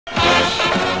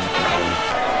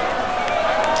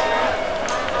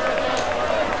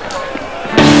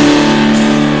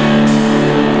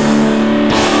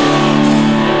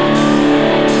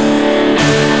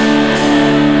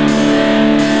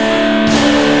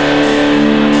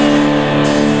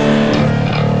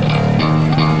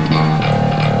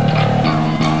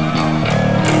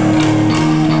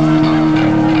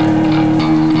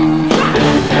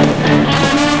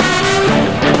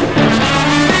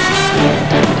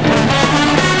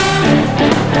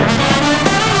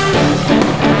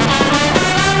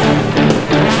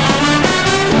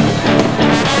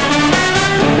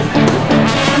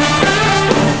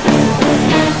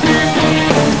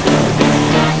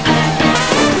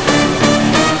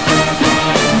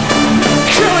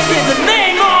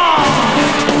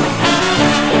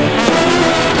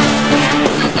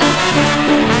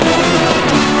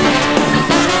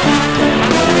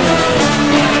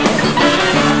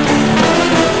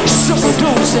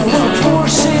those that work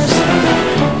forces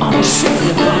are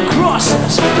ashamed about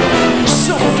crosses.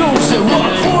 Some of those that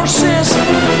work forces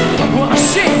are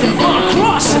ashamed about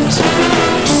crosses.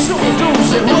 Some of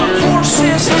those that work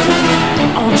forces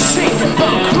are ashamed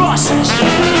about crosses.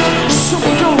 Some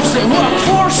of those that work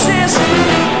forces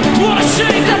are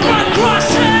ashamed about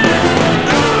crosses.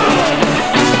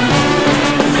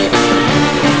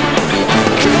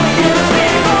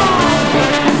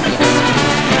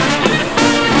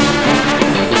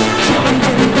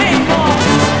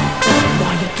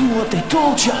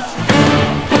 Told ya.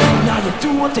 Now you do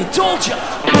what they told ya.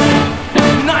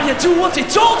 Now you do what they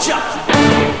told ya.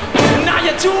 Now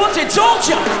you do what they told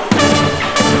ya.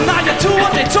 Now you do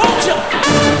what they told ya.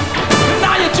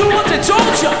 Now you do what they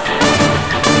told ya.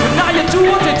 Now you do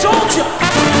what they told ya.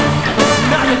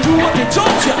 Now you do what they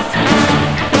told ya.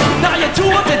 Now you do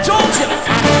what they told ya.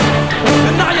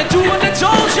 Now you do what they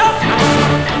told ya.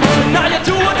 Now you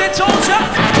do what they told ya.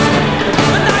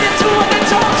 Now you do what they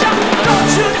told ya.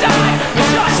 Don't you die.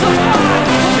 Justified.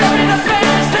 Bury the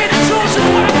past. Stay the chosen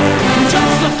one.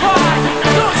 Justified.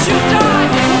 Don't you die.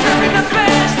 Bury the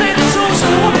past. Stay the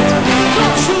chosen one.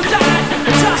 Don't you die.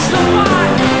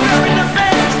 Justified. Bury the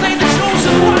past. Stay the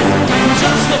chosen one.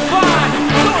 Justified.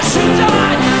 Don't you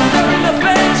die. Bury the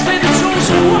past. Stay the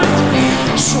chosen one.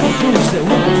 Some of those that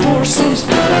work forces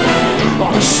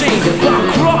are ashamed about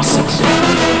crosses.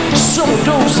 Some of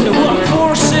those that work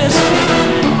forces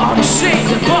are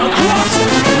ashamed about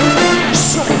crosses.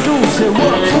 Some of those that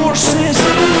work forces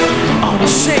are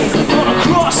ashamed about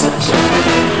crosses.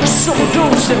 Some of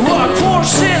those that work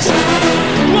forces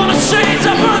are ashamed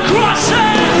about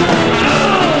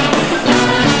crosses.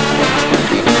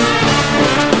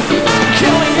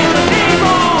 Killing in the name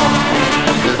of.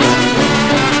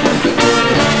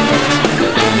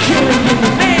 Killing in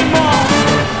the name of.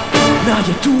 Now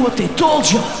you do what they told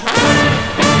you.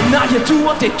 Now you do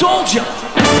what they told you.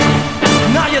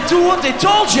 Now you do what they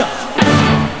told you.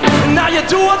 Now you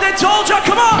do what they told you.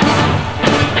 Come on.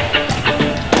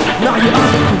 Now you're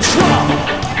under control.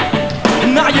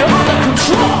 Now you're under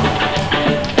control.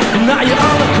 Now you're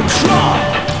under control.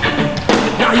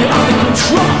 Now you're under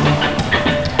control.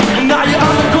 Now you're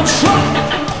under control.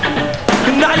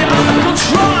 Now you're under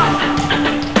control.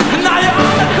 Now you're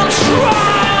under control.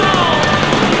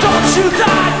 Don't you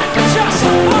die.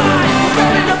 Justified.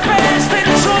 Bury the past. Stay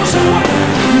the chosen one.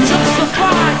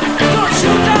 Justified. Don't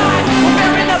you die.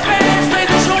 Bury the past. Stay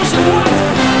the chosen one.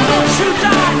 Don't you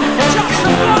die.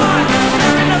 Justified.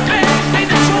 Bury the past. Stay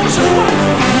the chosen one.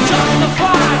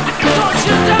 Justified. Don't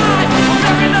you die.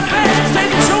 Bury the past. Stay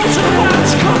the chosen one.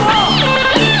 Come on.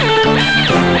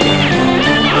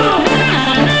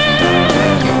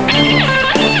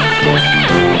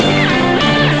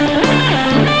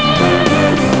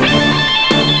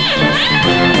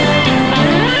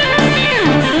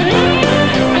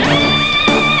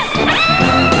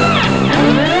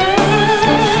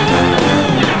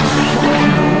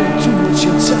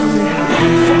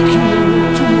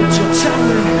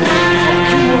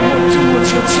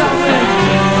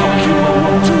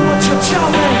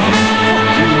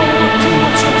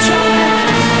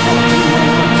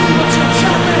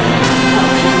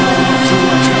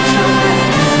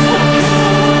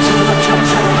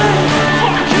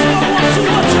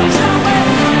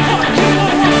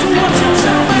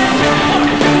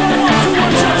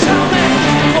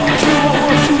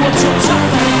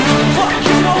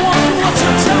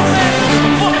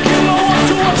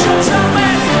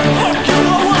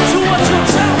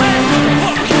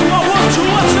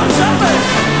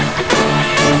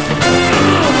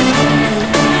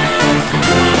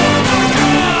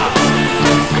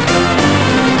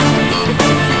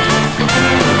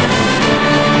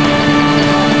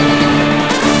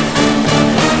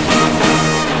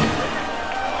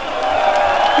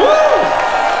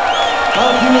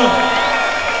 Thank you.